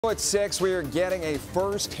At 6, we are getting a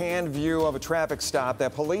first-hand view of a traffic stop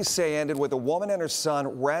that police say ended with a woman and her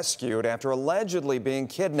son rescued after allegedly being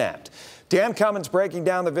kidnapped. Dan Cummins breaking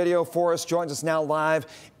down the video for us joins us now live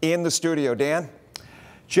in the studio. Dan?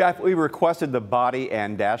 Jeff, we requested the body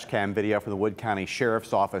and dash cam video from the Wood County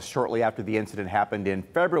Sheriff's Office shortly after the incident happened in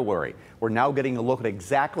February. We're now getting a look at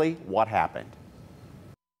exactly what happened.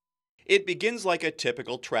 It begins like a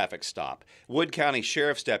typical traffic stop. Wood County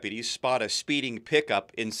Sheriff's deputies spot a speeding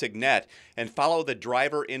pickup in Signet and follow the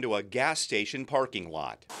driver into a gas station parking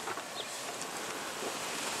lot.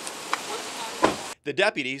 The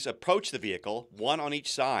deputies approach the vehicle, one on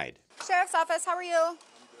each side. Sheriff's Office, how are you?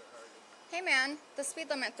 Hey man, the speed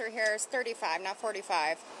limit through here is 35, not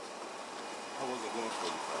 45. I wasn't going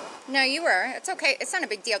 45. No, you were. It's okay. It's not a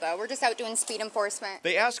big deal, though. We're just out doing speed enforcement.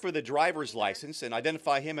 They ask for the driver's license and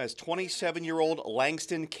identify him as 27-year-old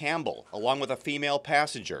Langston Campbell, along with a female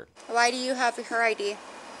passenger. Why do you have her ID?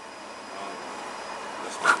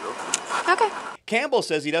 Okay. Campbell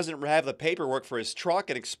says he doesn't have the paperwork for his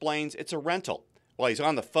truck and explains it's a rental. While he's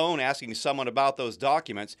on the phone asking someone about those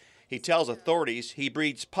documents, he tells authorities he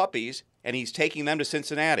breeds puppies and he's taking them to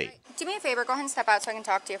Cincinnati. Do me a favor. Go ahead and step out so I can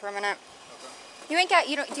talk to you for a minute. Do you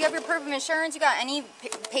have your proof of insurance? You got any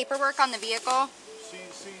paperwork on the vehicle?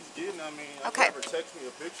 She's getting, Okay. Have her text me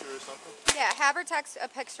a picture or something. Yeah, have her text a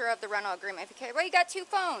picture of the rental agreement. Okay. Well, you got two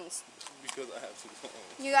phones. Because I have two phones.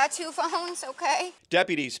 You got two phones? Okay.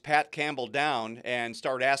 Deputies pat Campbell down and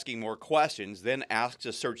start asking more questions, then ask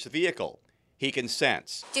to search the vehicle. He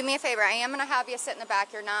consents. Do me a favor. I am going to have you sit in the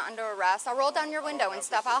back. You're not under arrest. I'll roll down your window and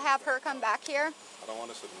stuff. I'll have her come back here. I don't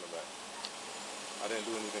want to sit in the back. I didn't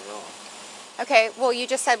do anything wrong. Okay, well, you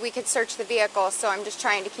just said we could search the vehicle, so I'm just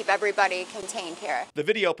trying to keep everybody contained here. The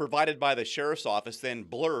video provided by the sheriff's office then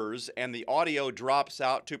blurs and the audio drops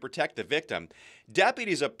out to protect the victim.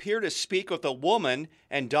 Deputies appear to speak with a woman,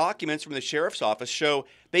 and documents from the sheriff's office show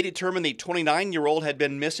they determined the 29-year-old had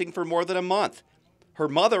been missing for more than a month. Her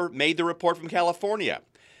mother made the report from California.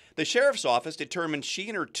 The sheriff's office determined she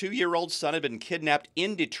and her 2-year-old son had been kidnapped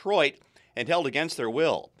in Detroit and held against their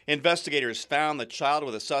will. Investigators found the child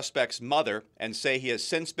with the suspect's mother and say he has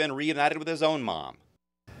since been reunited with his own mom.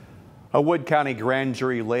 A Wood County grand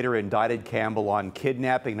jury later indicted Campbell on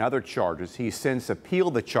kidnapping and other charges. He's since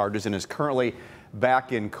appealed the charges and is currently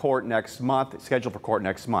back in court next month, scheduled for court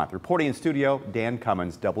next month. Reporting in studio, Dan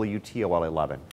Cummins, WTOL 11.